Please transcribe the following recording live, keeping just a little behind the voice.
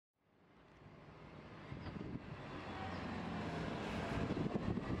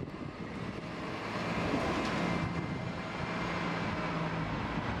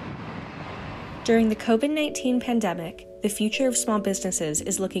During the COVID-19 pandemic, the future of small businesses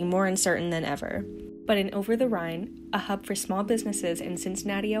is looking more uncertain than ever. But in Over the Rhine, a hub for small businesses in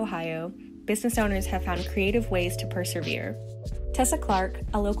Cincinnati, Ohio, business owners have found creative ways to persevere. Tessa Clark,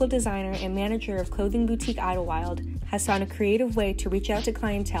 a local designer and manager of clothing boutique Idlewild, has found a creative way to reach out to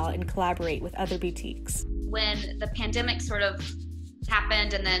clientele and collaborate with other boutiques. When the pandemic sort of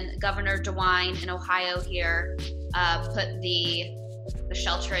happened and then Governor DeWine in Ohio here put the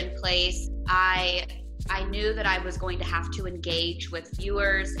shelter in place, I knew that I was going to have to engage with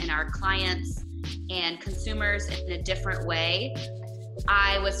viewers and our clients and consumers in a different way.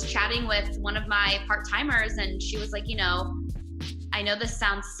 I was chatting with one of my part-timers and she was like, I know this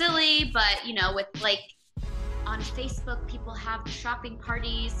sounds silly, but with on Facebook, people have shopping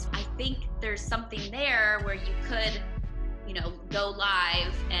parties. I think there's something there where you could, go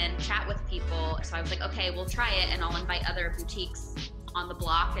live and chat with people. So I was like, okay, we'll try it, and I'll invite other boutiques on the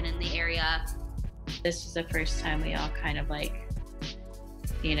block and in the area. This was the first time we all kind of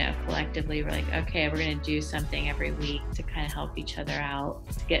collectively were like, okay, we're going to do something every week to kind of help each other out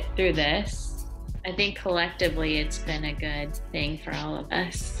to get through this. I think collectively it's been a good thing for all of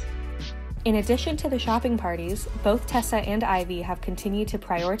us. In addition to the shopping parties, both Tessa and Ivy have continued to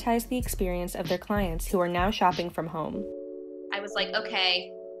prioritize the experience of their clients who are now shopping from home. I was like, okay,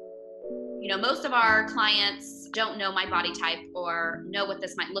 most of our clients don't know my body type or know what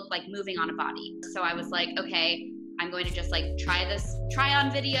this might look like moving on a body. So I was like, okay, I'm going to just try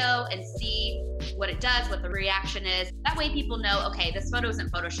on video and see what it does, what the reaction is. That way people know, okay, this photo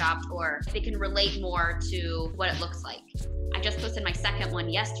isn't photoshopped, or they can relate more to what it looks like. I just posted my second one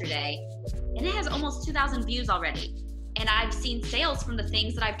yesterday and it has almost 2,000 views already. And I've seen sales from the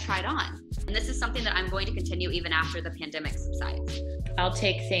things that I've tried on. And this is something that I'm going to continue even after the pandemic subsides. I'll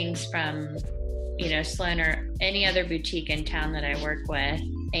take things from, Sloan or any other boutique in town that I work with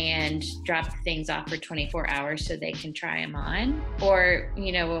and drop the things off for 24 hours so they can try them on. Or,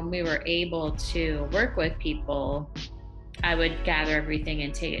 when we were able to work with people, I would gather everything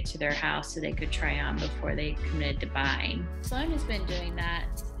and take it to their house so they could try on before they committed to buying. Sloan has been doing that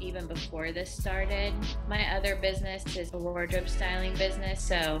even before this started. My other business is a wardrobe styling business,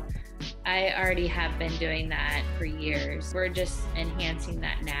 so I already have been doing that for years. We're just enhancing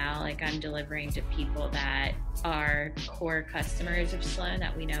that now. I'm delivering to people that are core customers of Sloan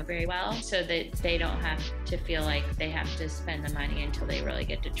that we know very well, so that they don't have to feel like they have to spend the money until they really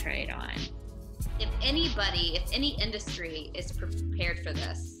get to try it on. If any industry is prepared for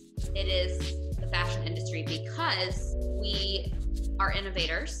this, it is the fashion industry, because we are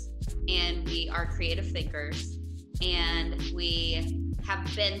innovators and we are creative thinkers and we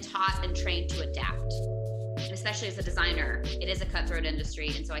have been taught and trained to adapt. And especially as a designer, it is a cutthroat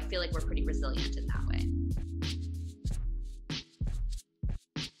industry, and so I feel like we're pretty resilient in that.